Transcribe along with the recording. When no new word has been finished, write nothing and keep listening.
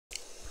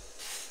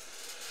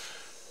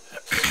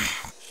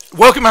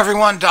Welcome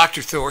everyone,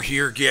 Dr. Thor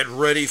here. Get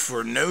ready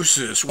for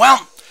Gnosis.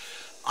 Well,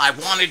 I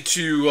wanted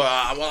to,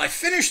 I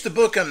finished the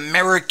book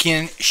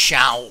American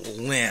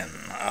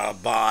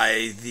Shaolin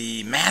by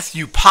the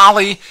Matthew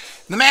Polly,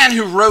 the man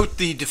who wrote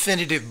the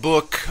definitive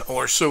book,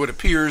 or so it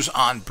appears,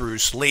 on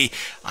Bruce Lee.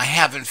 I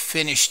haven't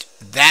finished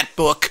that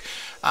book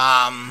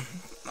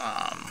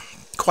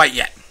quite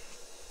yet.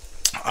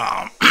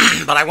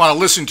 But I want to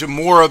listen to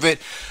more of it.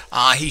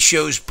 He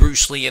shows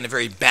Bruce Lee in a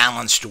very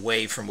balanced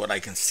way from what I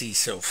can see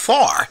so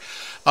far.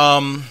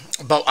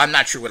 But I'm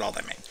not sure what all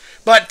that means.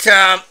 But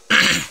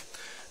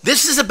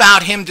this is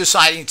about him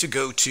deciding to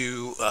go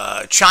to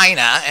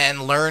China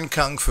and learn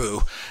Kung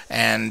Fu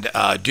and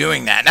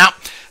doing that. Now,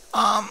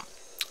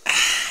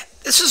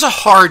 this is a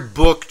hard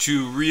book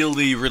to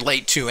really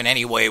relate to in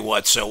any way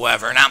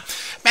whatsoever. Now,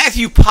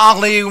 Matthew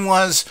Polly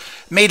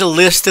made a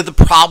list of the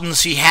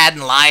problems he had in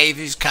life.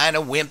 He's kind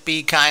of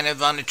wimpy, kind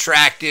of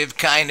unattractive,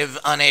 kind of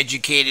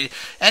uneducated,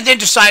 and then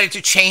decided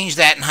to change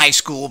that in high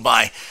school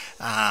by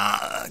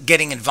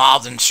getting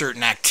involved in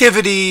certain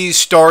activities,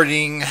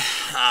 starting,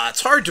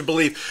 it's hard to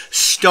believe,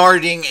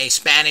 starting a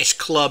Spanish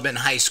club in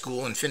high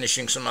school and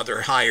finishing some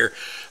other higher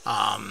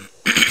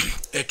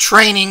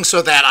training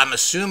so that I'm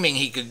assuming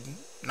he could,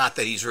 not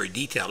that he's very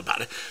detailed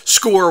about it,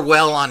 score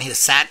well on his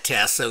SAT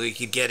test so he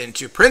could get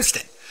into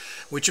Princeton,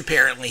 which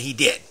apparently he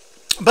did.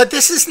 But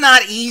this is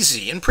not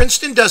easy, and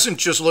Princeton doesn't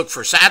just look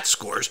for SAT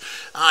scores.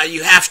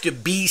 You have to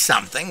be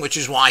something, which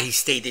is why he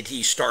stated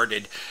he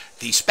started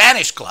the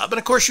Spanish club. And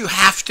of course, you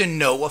have to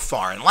know a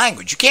foreign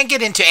language. You can't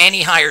get into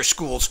any higher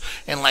schools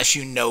unless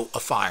you know a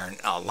foreign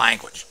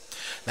language.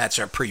 That's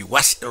our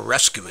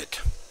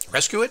prerequisite.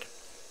 Rescuit?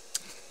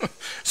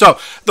 So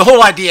the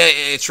whole idea,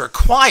 it's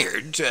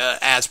required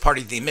as part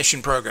of the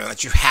admission program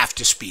that you have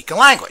to speak a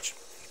language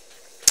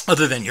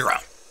other than your own.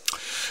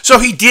 So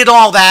he did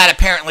all that,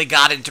 apparently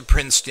got into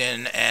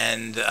Princeton,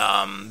 and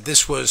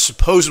this was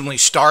supposedly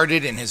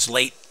started in his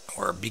late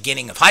or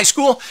beginning of high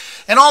school,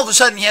 and all of a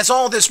sudden he has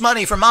all this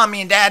money from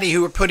mommy and daddy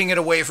who are putting it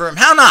away for him.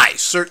 How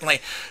nice.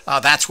 Certainly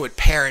that's what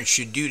parents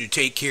should do to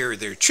take care of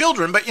their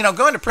children, but you know,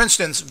 going to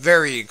Princeton's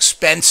very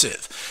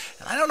expensive.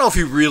 And I don't know if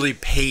he really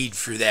paid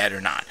for that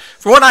or not.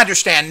 For what I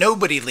understand,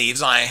 nobody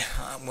leaves. I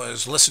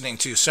was listening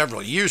to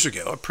several years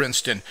ago a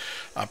Princeton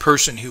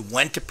person who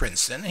went to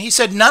Princeton, and he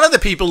said none of the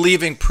people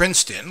leaving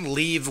Princeton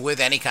leave with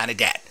any kind of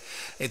debt.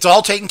 It's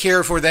all taken care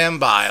of for them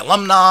by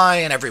alumni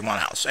and everyone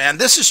else. And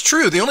this is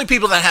true. The only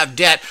people that have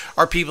debt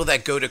are people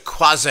that go to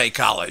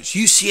quasi-college,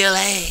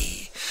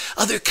 UCLA,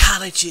 other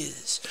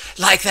colleges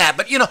like that.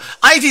 But, you know,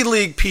 Ivy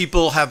League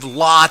people have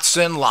lots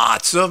and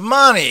lots of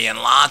money and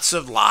lots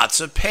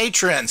of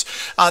patrons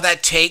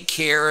that take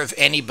care of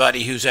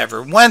anybody who's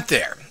ever went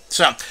there.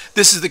 So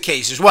this is the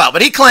case as well.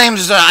 But he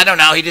claims, I don't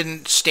know, he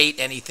didn't state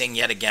anything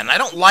yet again. I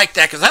don't like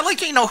that because I like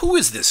to know, who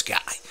is this guy?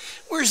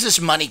 Where's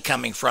this money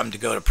coming from to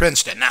go to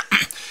Princeton? Now,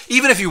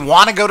 even if you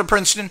want to go to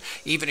Princeton,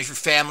 even if your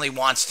family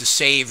wants to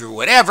save or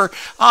whatever,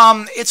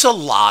 it's a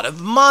lot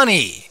of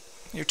money.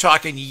 You're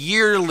talking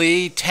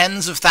yearly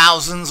tens of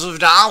thousands of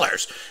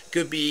dollars.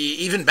 Could be,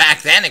 even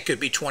back then, it could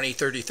be $20,000,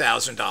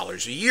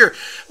 $30,000 a year.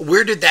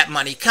 Where did that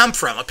money come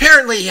from?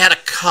 Apparently, he had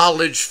a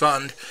college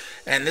fund,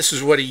 and this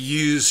is what he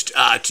used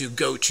to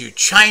go to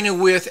China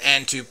with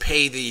and to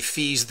pay the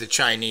fees the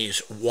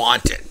Chinese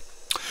wanted.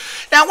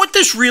 Now, what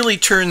this really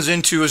turns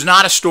into is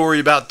not a story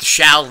about the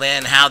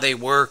Shaolin, how they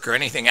work, or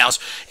anything else.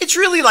 It's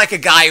really like a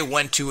guy who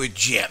went to a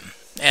gym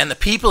and the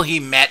people he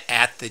met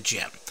at the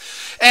gym.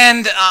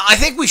 And I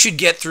think we should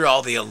get through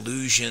all the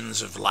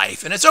illusions of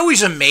life. And it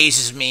always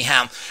amazes me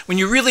how, when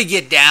you really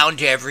get down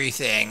to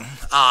everything,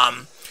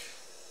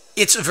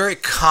 it's a very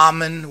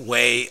common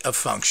way of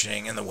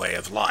functioning in the way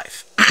of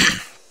life.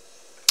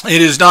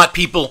 It is not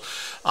people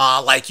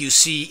like you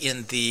see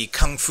in the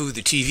Kung Fu,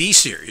 the TV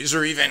series,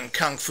 or even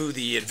Kung Fu,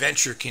 the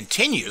Adventure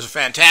Continues, a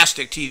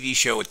fantastic TV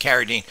show with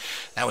Carradine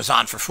that was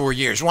on for 4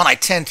 years. One I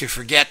tend to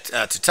forget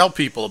to tell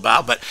people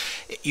about, but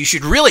you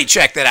should really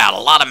check that out.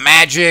 A lot of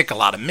magic, a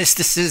lot of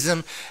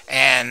mysticism,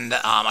 and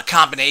a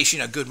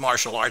combination of good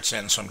martial arts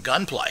and some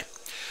gunplay.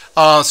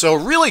 So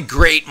really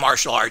great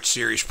martial arts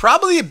series,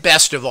 probably the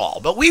best of all.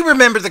 But we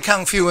remember the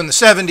Kung Fu in the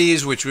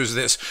 70s, which was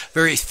this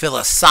very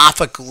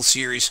philosophical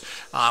series,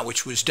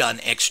 which was done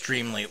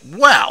extremely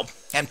well.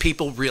 And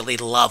people really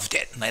loved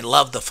it. And they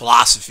loved the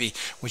philosophy,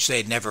 which they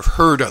had never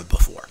heard of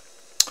before.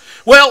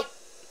 Well,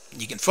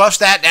 you can flush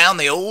that down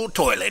the old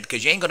toilet,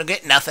 because you ain't going to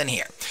get nothing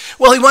here.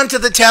 Well, he went to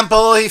the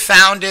temple, he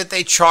found it,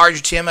 they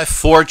charged him a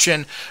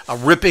fortune,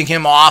 ripping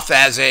him off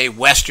as a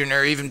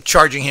Westerner, even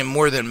charging him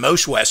more than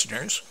most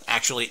Westerners,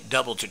 actually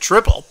double to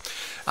triple.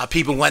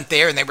 People went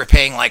there and they were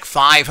paying like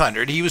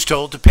 $500. He was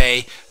told to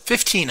pay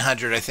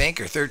 $1,500, I think,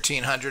 or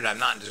 $1,300, I'm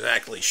not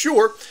exactly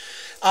sure.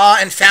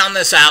 And found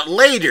this out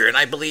later, and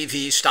I believe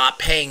he stopped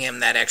paying him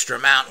that extra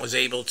amount, was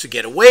able to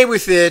get away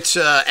with it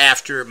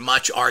after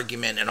much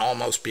argument and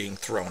almost being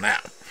thrown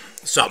out.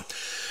 So,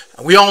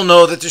 we all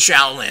know that the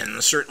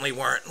Shaolin certainly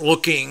weren't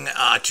looking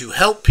to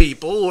help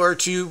people or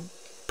to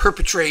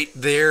perpetrate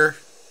their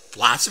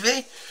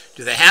philosophy,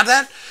 Do they have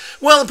that?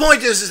 Well, the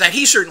point is that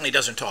he certainly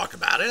doesn't talk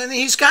about it, and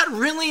he's got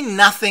really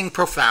nothing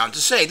profound to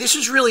say. This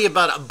is really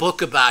about a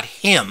book about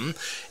him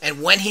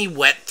and when he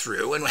went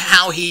through and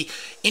how he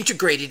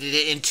integrated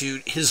it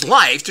into his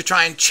life to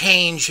try and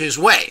change his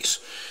ways,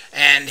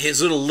 and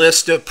his little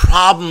list of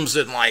problems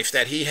in life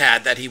that he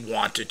had that he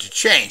wanted to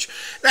change.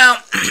 Now,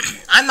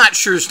 I'm not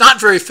sure, it's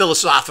not very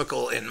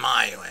philosophical in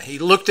my way. He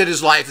looked at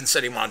his life and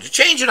said he wanted to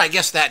change it. I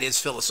guess that is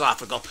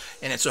philosophical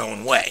in its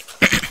own way.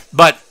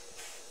 But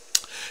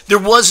there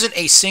wasn't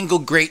a single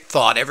great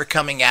thought ever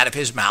coming out of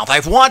his mouth.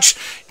 I've watched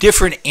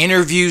different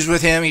interviews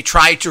with him. He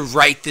tried to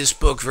write this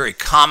book very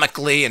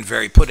comically and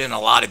put in a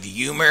lot of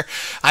humor.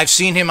 I've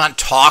seen him on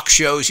talk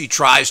shows. He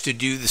tries to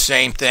do the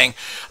same thing.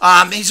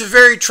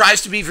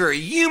 Tries to be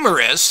very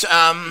humorous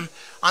on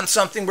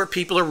something where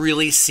people are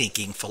really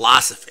seeking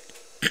philosophy.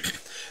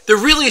 There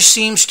really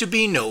seems to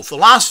be no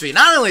philosophy.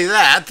 Not only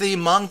that, the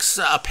monks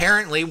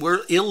apparently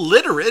were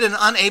illiterate and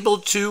unable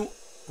to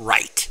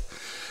write.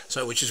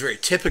 So, which is very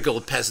typical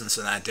of peasants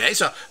in that day.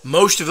 So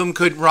most of them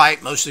couldn't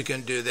write, most of them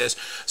couldn't do this.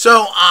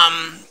 So,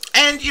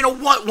 and you know,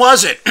 what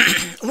was it?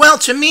 Well,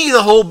 to me,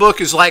 the whole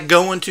book is like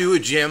going to a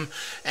gym,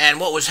 and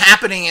what was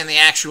happening in the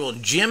actual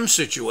gym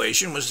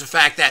situation was the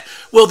fact that,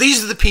 well,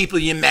 these are the people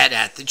you met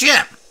at the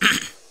gym.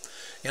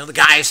 You know, the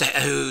guy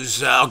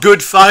who's a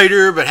good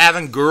fighter but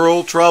having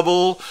girl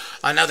trouble.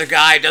 Another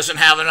guy doesn't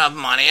have enough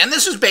money. And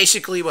this is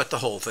basically what the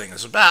whole thing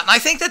is about. And I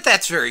think that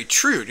that's very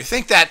true. To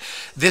think that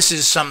this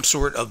is some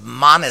sort of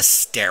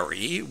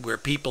monastery where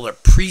people are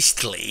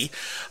priestly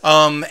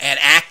and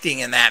acting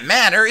in that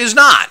manner is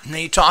not. And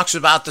he talks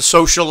about the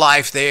social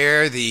life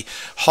there, the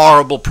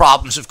horrible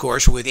problems, of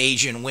course, with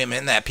Asian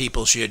women that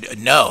people should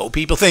know.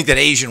 People think that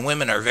Asian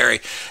women are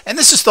very, and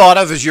this is thought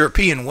of as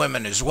European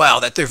women as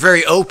well, that they're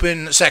very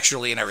open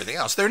sexually and everything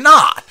else. They're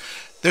not.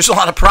 There's a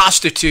lot of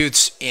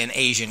prostitutes in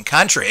Asian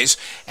countries,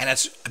 and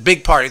it's a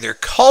big part of their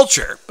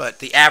culture, but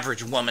the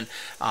average woman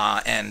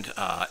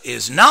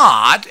is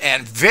not,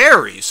 and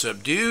very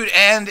subdued,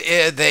 and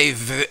they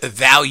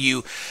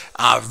value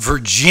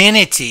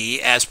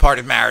virginity as part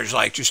of marriage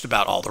like just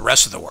about all the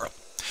rest of the world.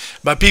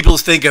 But people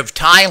think of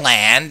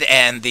Thailand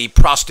and the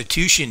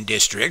prostitution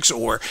districts,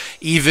 or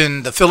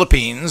even the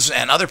Philippines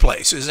and other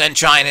places, and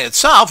China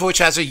itself, which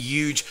has a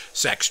huge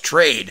sex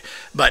trade.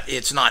 But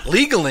it's not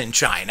legal in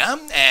China,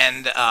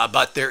 and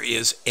but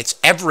it's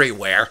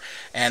everywhere.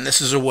 And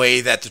this is a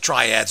way that the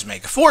triads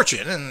make a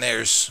fortune. And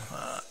there's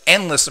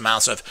endless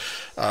amounts of,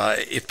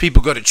 if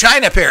people go to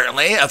China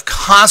apparently, of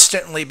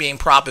constantly being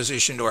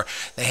propositioned, or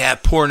they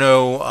have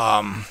porno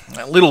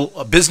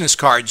little business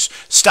cards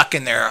stuck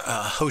in their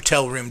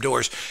hotel room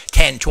doors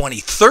 10, 20,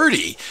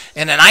 30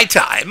 in the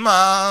nighttime.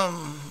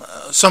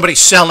 Somebody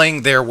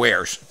selling their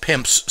wares,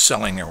 pimps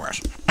selling their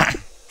wares.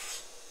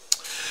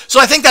 So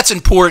I think that's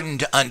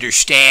important to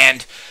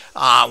understand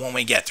when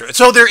we get through it.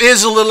 So there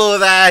is a little of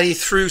that. He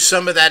threw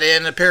some of that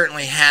in.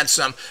 Apparently had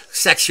some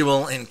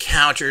sexual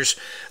encounters.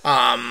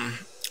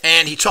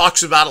 And he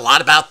talks about a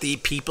lot about the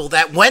people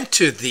that went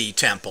to the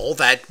temple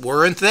that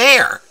weren't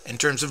there in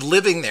terms of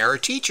living there, or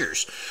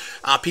teachers.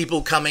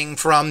 People coming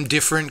from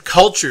different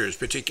cultures,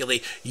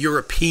 particularly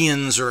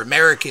Europeans or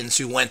Americans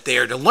who went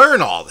there to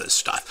learn all this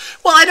stuff.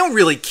 Well, I don't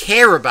really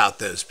care about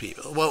those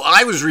people. What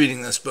I was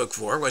reading this book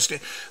for was to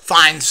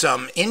find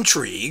some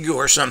intrigue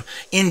or some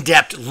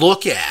in-depth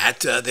look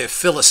at the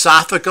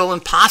philosophical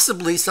and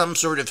possibly some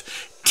sort of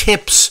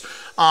tips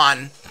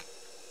on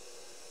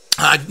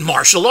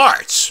martial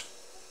arts.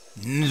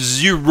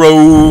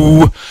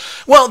 Zero.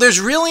 Well, there's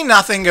really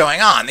nothing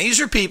going on. These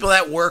are people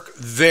that work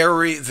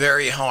very,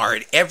 very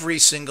hard every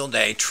single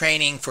day,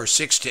 training for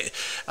 6 to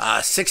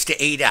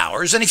 8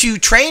 hours. And if you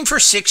train for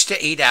 6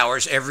 to 8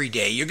 hours every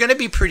day, you're going to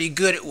be pretty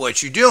good at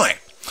what you're doing.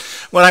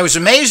 What I was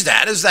amazed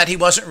at is that he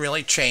wasn't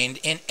really trained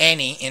in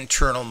any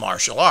internal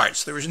martial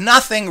arts. There was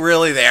nothing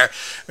really there.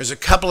 There's a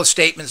couple of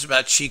statements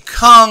about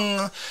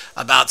Qigong,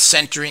 about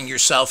centering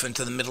yourself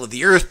into the middle of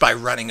the earth by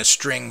running a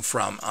string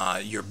from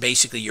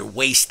basically your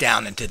waist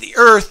down into the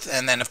earth,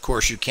 and then of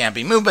course you can't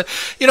be moved. But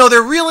you know,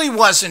 there really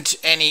wasn't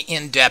any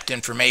in-depth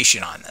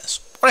information on this.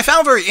 What I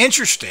found very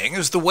interesting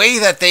is the way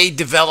that they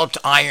developed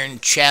iron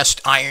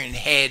chest, iron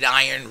head,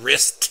 iron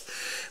wrist,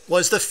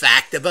 was the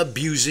fact of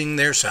abusing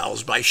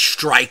themselves by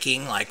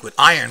striking, like with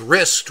iron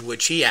wrist,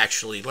 which he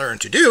actually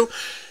learned to do,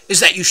 is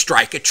that you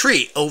strike a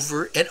tree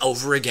over and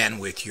over again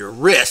with your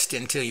wrist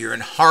until you're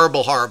in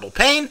horrible, horrible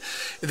pain.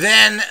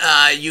 Then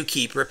you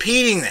keep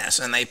repeating this,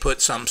 and they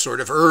put some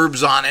sort of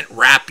herbs on it,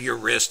 wrap your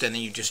wrist, and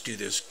then you just do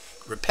this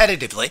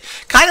repetitively,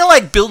 kind of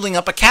like building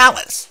up a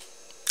callus.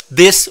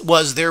 This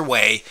was their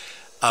way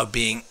of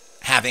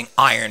having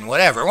iron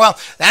whatever. Well,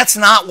 that's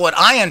not what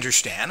I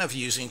understand of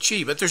using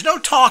chi, but there's no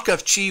talk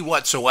of chi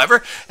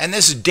whatsoever, and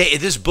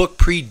this book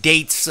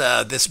predates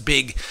this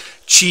big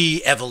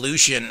chi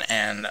evolution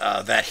and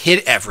that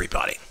hit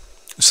everybody.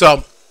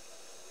 So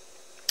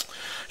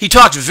he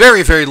talks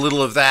very, very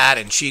little of that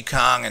and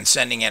Qigong and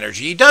sending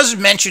energy. He does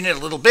mention it a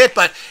little bit,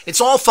 but it's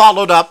all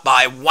followed up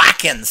by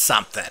whacking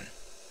something,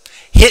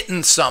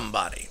 hitting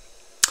somebody.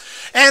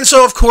 And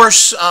so, of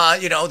course,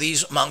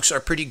 these monks are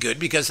pretty good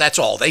because that's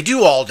all they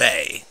do all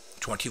day.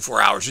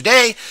 24 hours a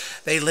day.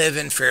 They live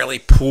in fairly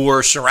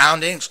poor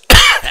surroundings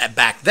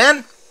back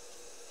then.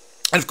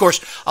 And, of course,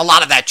 a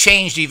lot of that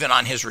changed even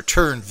on his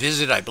return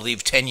visit, I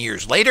believe 10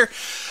 years later,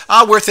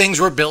 where things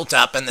were built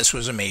up and this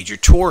was a major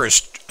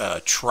tourist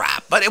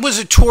trap. But it was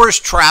a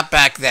tourist trap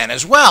back then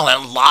as well,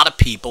 and a lot of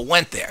people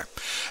went there.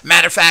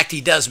 Matter of fact,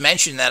 he does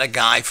mention that a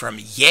guy from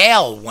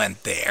Yale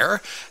went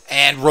there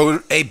and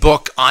wrote a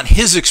book on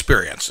his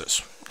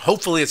experiences.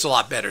 Hopefully it's a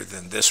lot better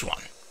than this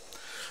one.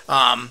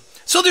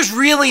 So there's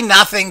really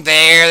nothing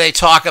there. They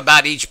talk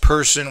about each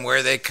person,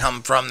 where they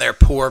come from, their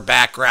poor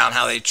background,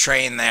 how they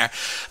train there.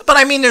 But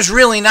I mean, there's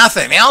really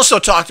nothing. They also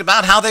talked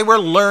about how they were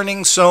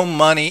learning so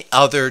many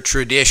other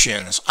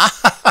traditions.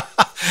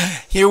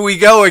 Here we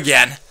go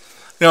again.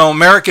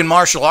 American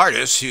martial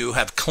artists who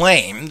have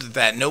claimed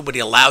that nobody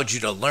allowed you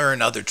to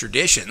learn other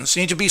traditions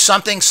seem to be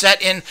something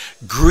set in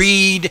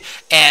greed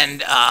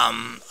and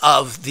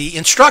of the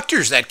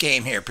instructors that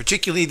came here,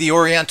 particularly the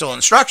Oriental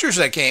instructors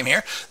that came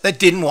here, that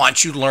didn't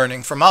want you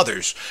learning from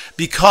others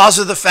because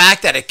of the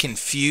fact that it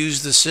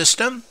confused the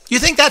system. You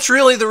think that's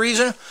really the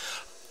reason?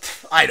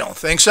 I don't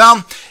think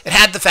so. It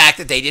had the fact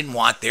that they didn't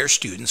want their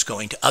students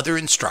going to other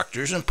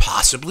instructors and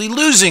possibly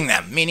losing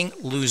them, meaning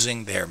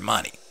losing their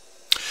money.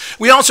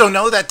 We also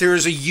know that there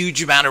is a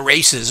huge amount of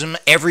racism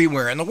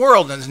everywhere in the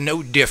world, and it's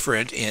no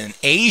different in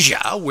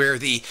Asia, where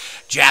the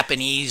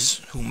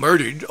Japanese, who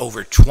murdered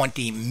over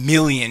 20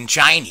 million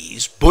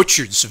Chinese,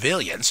 butchered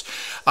civilians,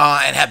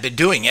 and have been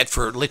doing it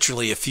for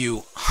literally a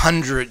few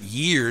hundred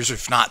years,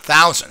 if not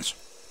thousands.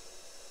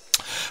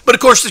 But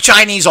of course, the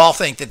Chinese all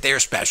think that they're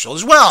special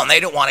as well, and they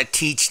don't want to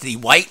teach the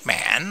white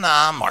man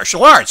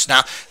martial arts.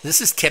 Now,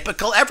 this is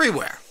typical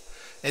everywhere.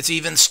 It's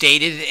even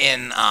stated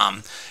in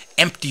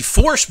Empty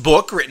Force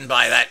book written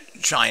by that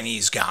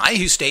Chinese guy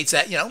who states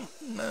that,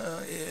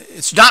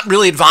 it's not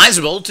really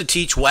advisable to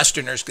teach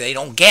Westerners. They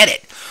don't get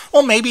it.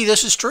 Well, maybe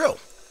this is true.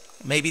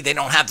 Maybe they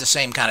don't have the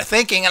same kind of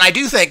thinking. And I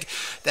do think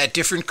that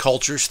different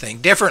cultures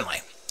think differently.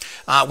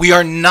 We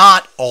are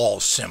not all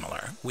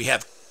similar. We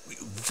have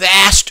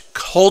vast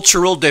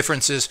cultural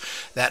differences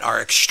that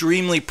are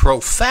extremely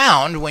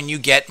profound when you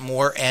get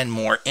more and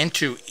more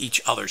into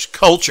each other's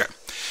culture.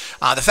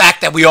 The fact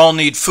that we all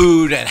need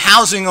food and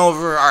housing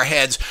over our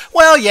heads,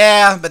 well,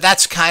 yeah, but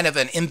that's kind of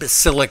an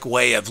imbecilic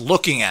way of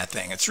looking at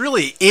things. It's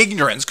really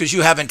ignorance because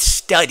you haven't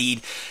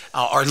studied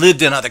or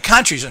lived in other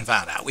countries and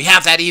found out. We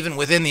have that even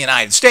within the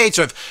United States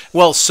of,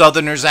 well,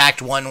 Southerners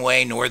act one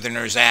way,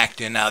 Northerners act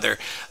another,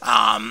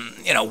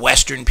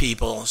 Western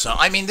people. So,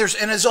 I mean,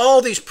 there's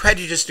all these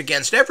prejudices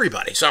against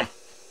everybody. So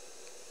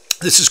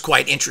this is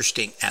quite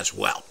interesting as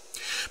well.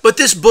 But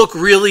this book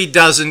really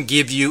doesn't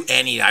give you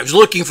any. I was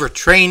looking for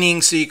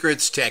training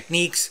secrets,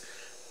 techniques.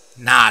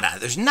 Nada.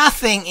 There's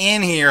nothing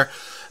in here.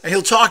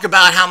 He'll talk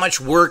about how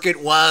much work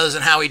it was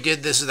and how he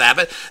did this and that,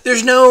 but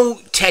there's no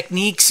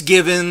techniques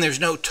given. There's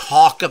no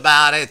talk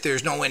about it.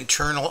 There's no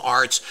internal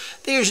arts.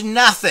 There's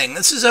nothing.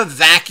 This is a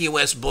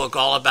vacuous book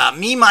all about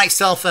me,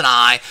 myself, and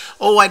I.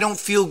 Oh, I don't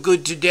feel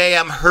good today.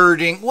 I'm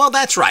hurting. Well,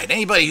 that's right.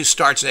 Anybody who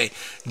starts a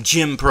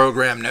gym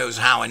program knows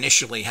how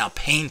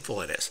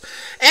painful it is.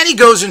 And he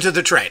goes into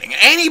the training.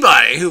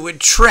 Anybody who would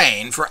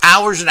train for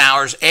hours and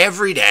hours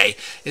every day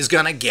is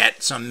going to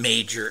get some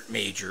major,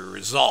 major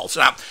results.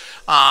 Now,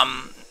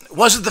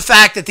 was it the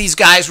fact that these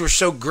guys were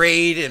so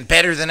great and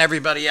better than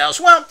everybody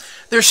else? Well,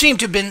 there seemed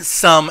to have been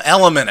some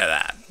element of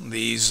that.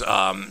 These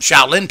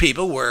Shaolin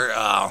people were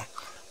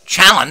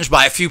challenged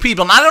by a few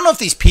people. And I don't know if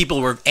these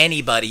people were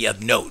anybody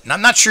of note. And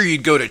I'm not sure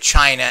you'd go to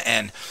China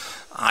and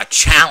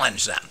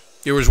challenge them.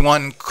 There was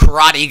one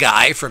karate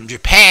guy from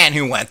Japan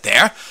who went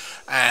there,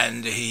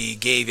 and he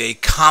gave a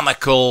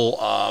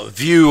comical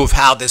view of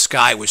how this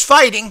guy was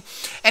fighting,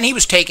 and he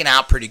was taken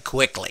out pretty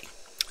quickly.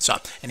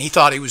 And he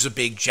thought he was a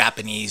big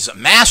Japanese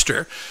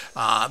master,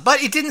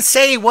 but it didn't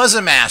say he was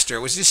a master.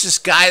 It was just this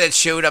guy that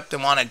showed up to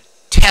want to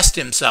test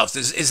himself.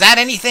 Is that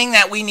anything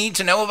that we need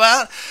to know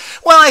about?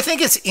 Well, I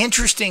think it's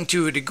interesting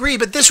to a degree,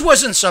 but this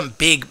wasn't some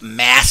big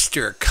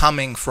master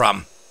coming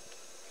from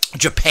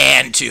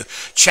Japan to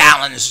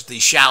challenge the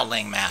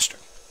Shaolin master.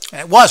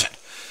 It wasn't.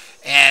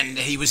 And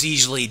he was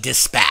easily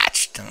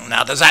dispatched.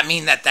 Now, does that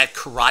mean that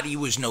karate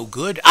was no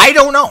good? I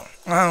don't know.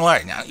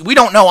 We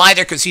don't know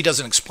either because he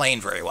doesn't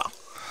explain very well.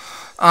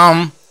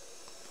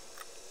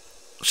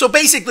 So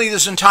basically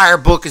this entire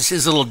book is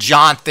his little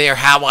jaunt there,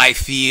 how I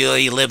feel.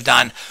 He lived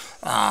on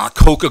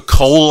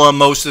Coca-Cola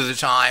most of the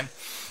time.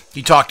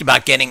 He talked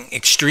about getting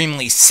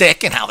extremely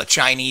sick and how the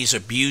Chinese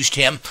abused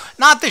him.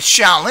 Not the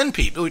Shaolin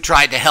people who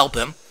tried to help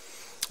him,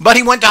 but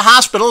he went to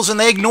hospitals and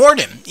they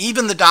ignored him.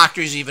 Even the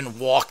doctors even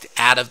walked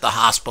out of the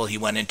hospital he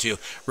went into,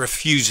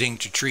 refusing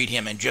to treat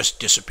him, and just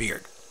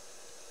disappeared.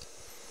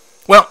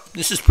 Well,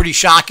 this is pretty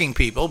shocking,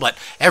 people, but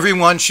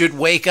everyone should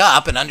wake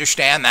up and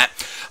understand that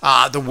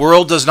the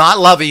world does not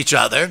love each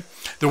other.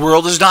 The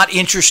world is not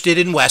interested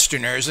in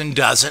Westerners and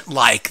doesn't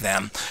like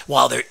them.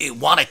 While they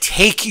want to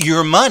take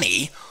your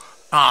money,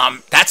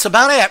 that's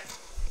about it.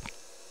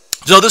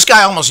 So this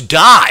guy almost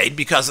died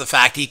because of the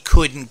fact he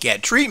couldn't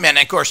get treatment.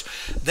 And of course,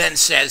 then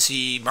says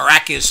he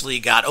miraculously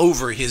got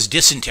over his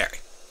dysentery.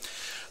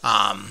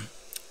 And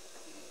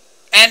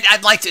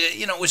I'd like to,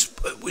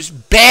 it was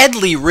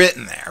badly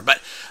written there.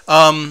 But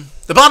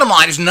the bottom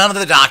line is none of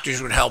the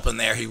doctors would help him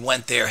there. He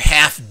went there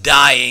half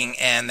dying,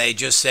 and they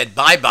just said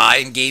bye-bye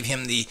and gave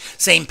him the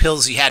same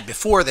pills he had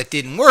before that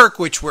didn't work,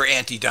 which were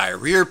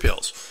anti-diarrhea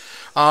pills.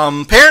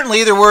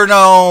 Apparently there were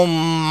no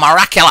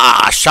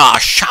miraculous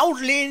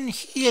Shaolin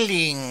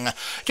healing.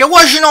 There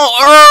was no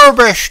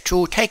herbs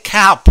to take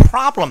care of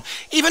problem,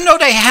 even though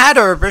they had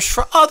herbs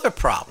for other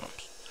problems.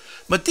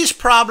 But this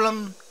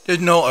problem, there's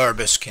no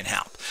herbs can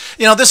help.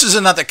 This is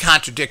another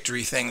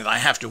contradictory thing that I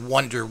have to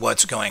wonder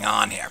what's going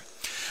on here.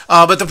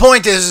 But the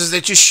point is that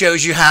it just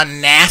shows you how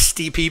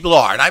nasty people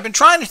are. And I've been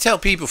trying to tell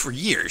people for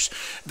years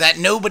that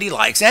nobody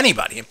likes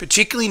anybody, and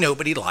particularly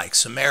nobody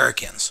likes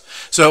Americans.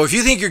 So if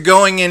you think you're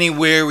going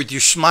anywhere with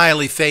your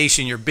smiley face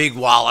and your big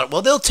wallet,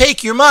 well, they'll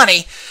take your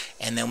money,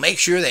 and they'll make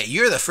sure that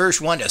you're the first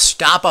one to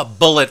stop a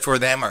bullet for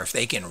them, or if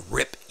they can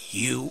rip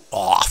you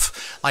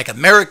off, like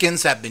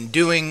Americans have been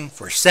doing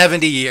for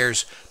 70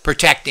 years,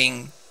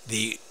 protecting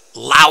the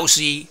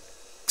lousy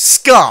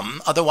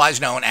scum,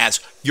 otherwise known as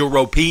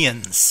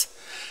Europeans.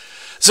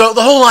 So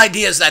the whole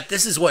idea is that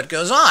this is what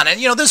goes on.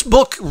 And, this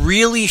book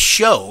really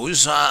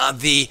shows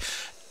the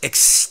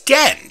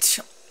extent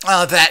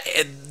that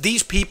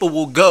these people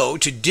will go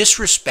to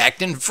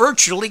disrespect and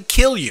virtually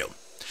kill you.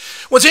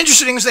 What's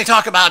interesting is they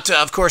talk about,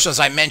 of course, as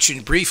I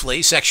mentioned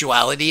briefly,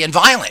 sexuality and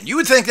violence. You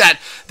would think that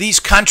these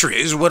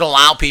countries would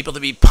allow people to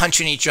be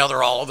punching each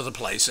other all over the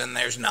place and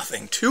there's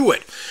nothing to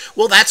it.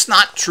 Well, that's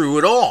not true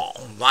at all.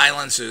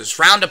 Violence is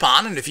frowned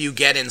upon, and if you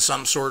get in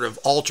some sort of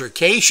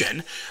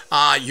altercation,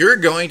 you're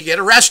going to get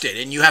arrested,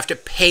 and you have to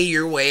pay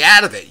your way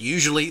out of it,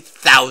 usually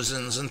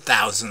thousands and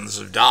thousands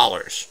of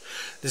dollars.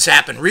 This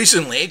happened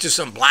recently to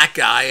some black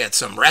guy at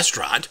some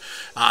restaurant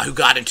who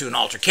got into an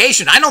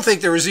altercation. I don't think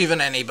there was even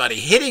anybody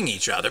hitting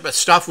each other, but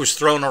stuff was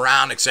thrown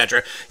around,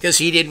 etc., because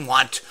he didn't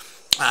want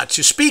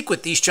to speak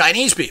with these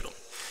Chinese people.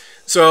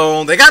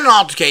 So they got in an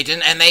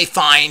altercation, and they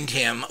fined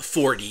him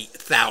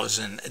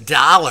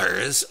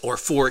 $40,000 or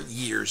 4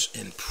 years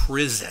in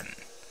prison.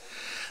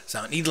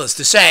 So needless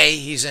to say,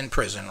 he's in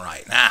prison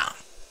right now.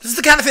 This is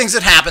the kind of things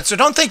that happen, so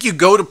don't think you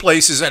go to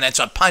places and it's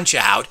a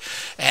punch-out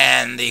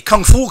and the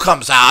kung fu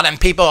comes out and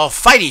people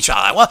fight each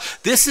other. Well,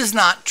 this is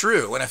not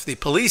true, and if the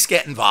police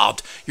get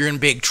involved, you're in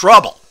big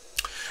trouble.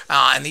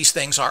 And these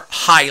things are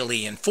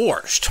highly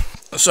enforced.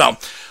 So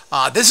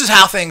this is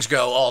how things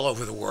go all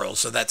over the world,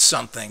 so that's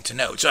something to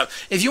note. So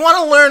if you want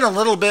to learn a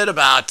little bit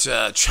about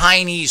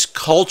Chinese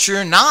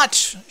culture, not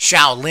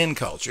Shaolin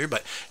culture,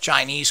 but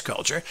Chinese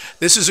culture,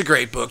 this is a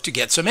great book to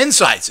get some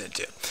insights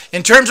into.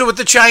 In terms of what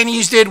the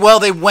Chinese did, well,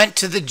 they went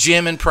to the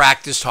gym and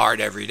practiced hard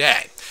every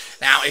day.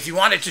 Now, if you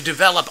wanted to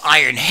develop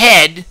iron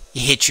head,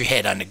 you hit your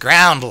head on the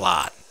ground a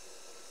lot.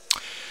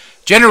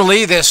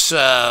 Generally, this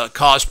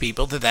caused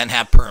people to then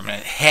have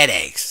permanent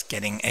headaches,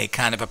 getting a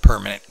kind of a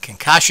permanent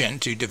concussion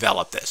to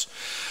develop this.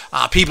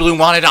 People who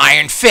wanted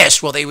iron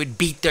fist, well, they would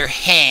beat their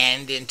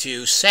hand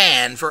into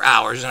sand for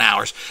hours and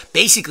hours,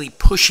 basically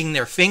pushing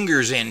their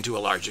fingers in to a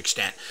large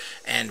extent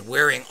and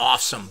wearing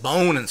off some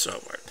bone and so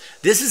forth.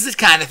 This is the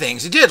kind of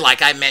things he did,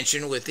 like I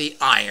mentioned with the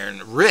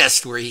iron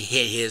wrist, where he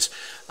hit his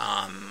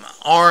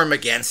arm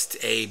against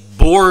a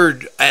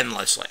board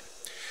endlessly.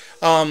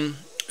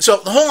 So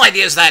the whole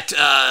idea is that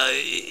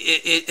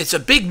it's a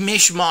big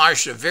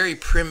mishmash, a very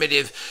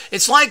primitive.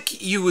 It's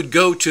like you would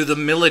go to the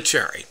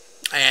military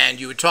and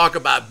you would talk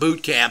about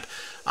boot camp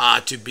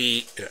to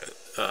be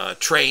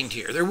trained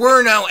here. There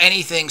were no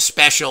anything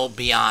special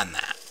beyond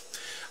that.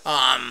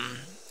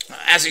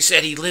 As I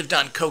said, he lived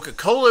on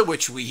Coca-Cola,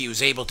 which he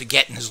was able to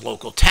get in his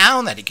local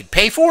town that he could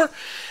pay for.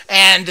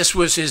 And this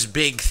was his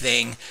big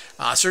thing.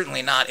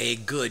 Certainly not a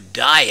good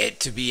diet,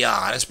 to be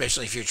honest,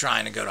 especially if you're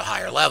trying to go to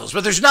higher levels.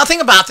 But there's nothing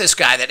about this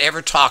guy that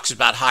ever talks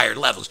about higher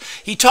levels.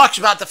 He talks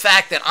about the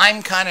fact that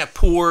I'm kind of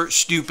poor,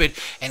 stupid,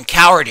 and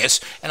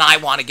cowardice, and I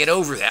want to get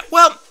over that.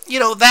 Well,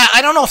 that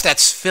I don't know if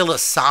that's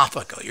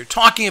philosophical. You're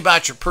talking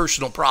about your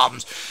personal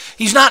problems.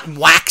 He's not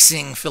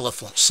waxing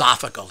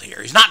philosophical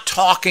here. He's not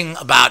talking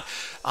about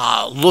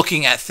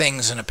looking at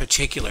things in a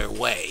particular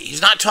way.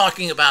 He's not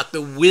talking about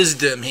the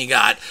wisdom he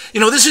got.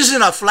 This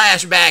isn't a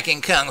flashback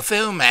in Kung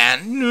Fu, man.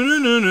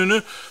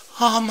 No.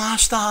 Oh,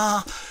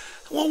 master,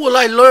 what will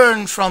I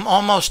learn from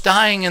almost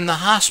dying in the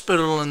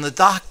hospital and the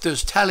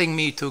doctors telling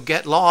me to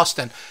get lost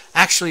and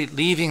actually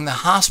leaving the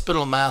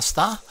hospital,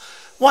 master?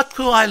 What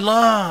could I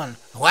learn?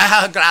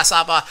 Well,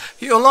 grasshopper,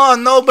 you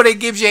learn nobody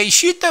gives a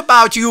shit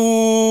about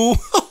you.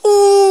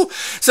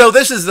 So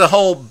this is the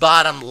whole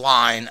bottom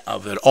line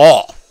of it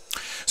all.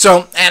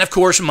 So, and of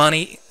course,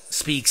 money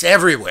speaks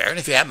everywhere. And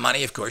if you have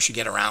money, of course, you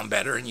get around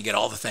better and you get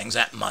all the things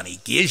that money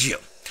gives you.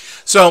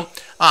 So,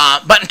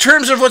 but in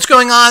terms of what's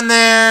going on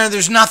there,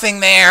 there's nothing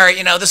there.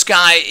 You know, this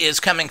guy is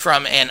coming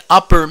from an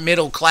upper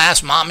middle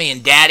class. Mommy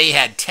and daddy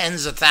had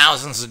tens of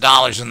thousands of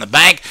dollars in the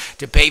bank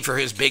to pay for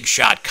his big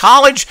shot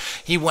college.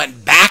 He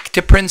went back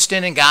to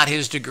Princeton and got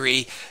his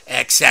degree,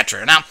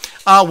 etc. Now,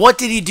 what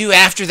did he do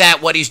after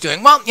that? What he's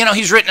doing? Well, you know,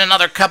 he's written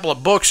another couple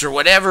of books or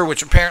whatever,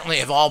 which apparently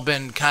have all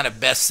been kind of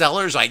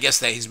bestsellers. I guess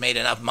that he's made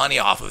enough money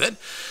off of it.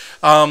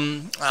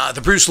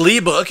 The Bruce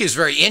Lee book is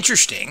very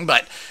interesting,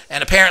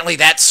 and apparently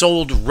that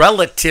sold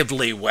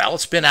relatively well.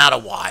 It's been out a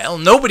while.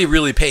 Nobody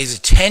really pays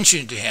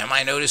attention to him.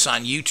 I notice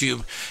on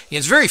YouTube he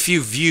has very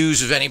few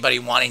views of anybody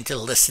wanting to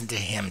listen to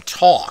him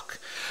talk.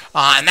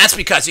 And that's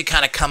because he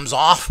kind of comes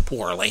off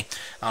poorly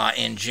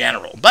in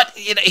general. But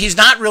he's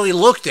not really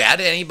looked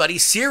at anybody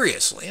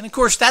seriously. And of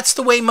course, that's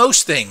the way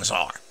most things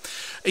are.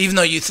 Even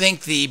though you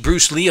think the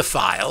Bruce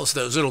Leophiles,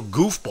 those little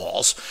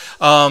goofballs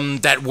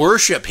that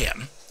worship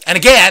him, and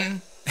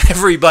again,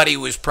 everybody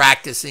was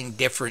practicing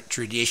different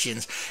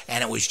traditions,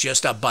 and it was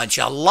just a bunch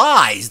of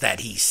lies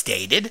that he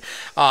stated,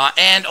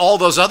 and all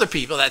those other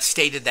people that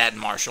stated that in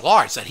martial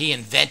arts, that he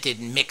invented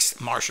mixed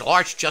martial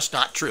arts, just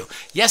not true.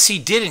 Yes, he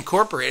did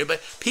incorporate it,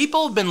 but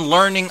people have been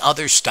learning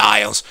other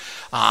styles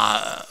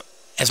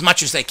as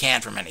much as they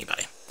can from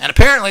anybody. And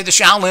apparently the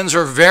Shaolins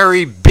are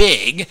very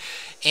big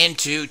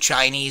into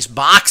Chinese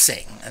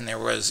boxing, and there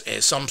was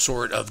some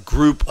sort of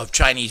group of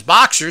Chinese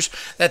boxers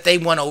that they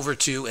went over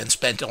to and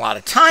spent a lot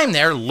of time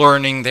there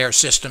learning their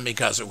system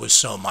because it was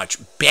so much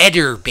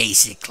better,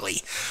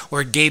 basically,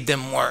 or it gave them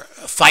more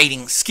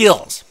fighting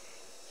skills.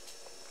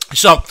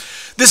 So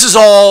this is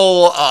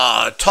all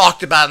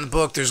talked about in the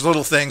book. There's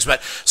little things,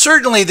 but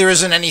certainly there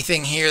isn't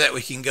anything here that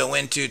we can go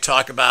into,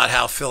 talk about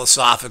how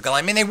philosophical.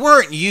 I mean, they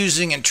weren't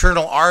using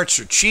internal arts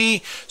or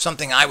chi,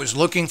 something I was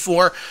looking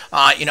for.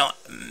 You know,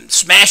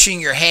 smashing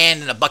your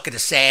hand in a bucket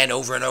of sand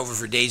over and over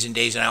for days and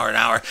days, an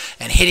hour,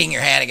 and hitting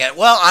your hand again.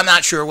 Well, I'm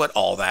not sure what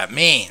all that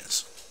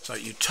means. So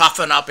you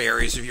toughen up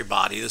areas of your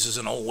body. This is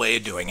an old way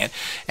of doing it.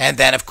 And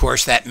then, of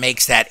course, that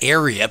makes that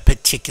area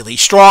particularly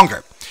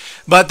stronger.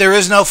 But there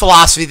is no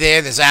philosophy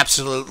there. There's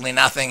absolutely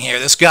nothing here.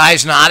 This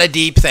guy's not a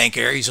deep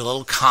thinker. He's a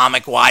little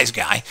comic wise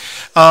guy.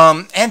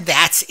 And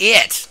that's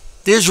it.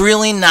 There's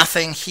really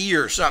nothing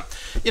here. So,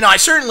 you know, I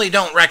certainly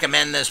don't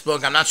recommend this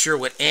book. I'm not sure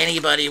what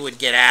anybody would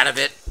get out of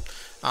it.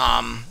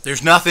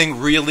 There's nothing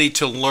really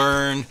to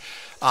learn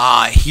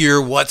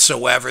here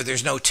whatsoever.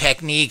 There's no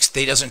techniques.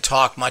 They doesn't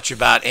talk much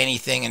about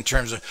anything in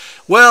terms of,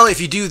 well, if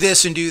you do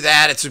this and do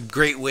that, it's a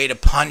great way to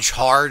punch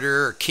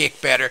harder or kick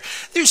better.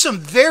 There's some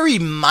very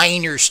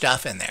minor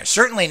stuff in there.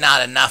 Certainly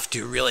not enough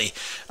to really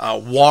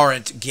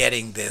warrant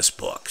getting this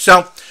book.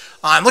 So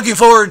I'm looking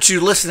forward to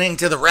listening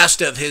to the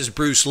rest of his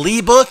Bruce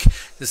Lee book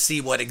to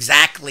see what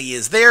exactly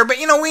is there. But,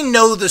 you know, we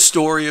know the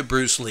story of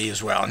Bruce Lee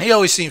as well, and he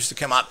always seems to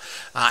come up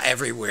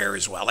everywhere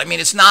as well. I mean,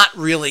 it's not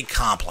really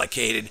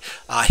complicated,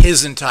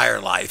 his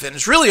entire life, and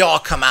it's really all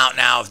come out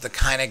now of the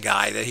kind of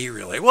guy that he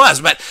really was.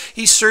 But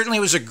he certainly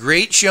was a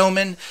great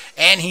showman,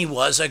 and he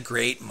was a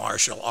great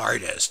martial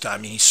artist. I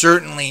mean, he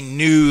certainly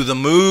knew the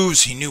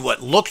moves, he knew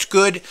what looked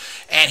good,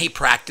 and he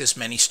practiced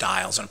many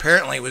styles, and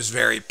apparently was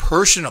very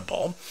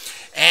personable.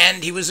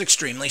 And he was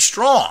extremely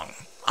strong.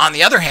 On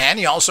the other hand,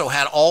 he also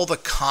had all the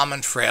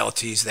common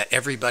frailties that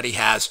everybody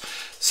has: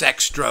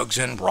 sex, drugs,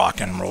 and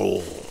rock and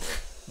roll,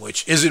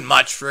 which isn't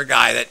much for a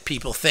guy that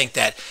people think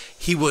that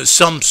he was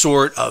some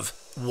sort of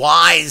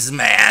wise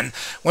man,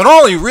 when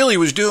all he really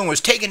was doing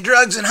was taking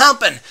drugs and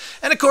humping.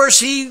 And of course,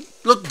 he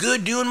looked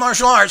good doing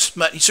martial arts,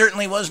 but he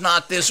certainly was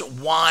not this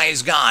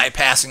wise guy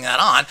passing that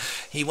on.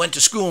 He went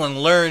to school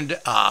and learned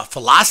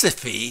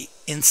philosophy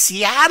in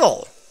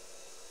Seattle.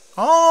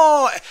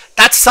 Oh,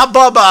 that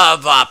suburb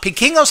of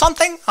Peking or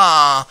something?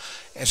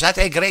 Is that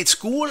a great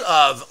school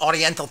of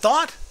Oriental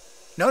thought?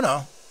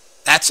 No.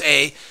 That's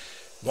a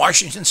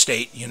Washington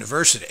State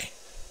University.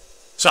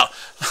 So,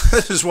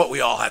 this is what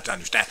we all have to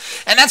understand.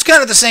 And that's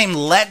kind of the same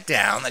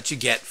letdown that you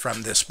get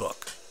from this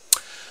book.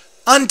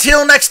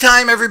 Until next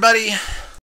time, everybody.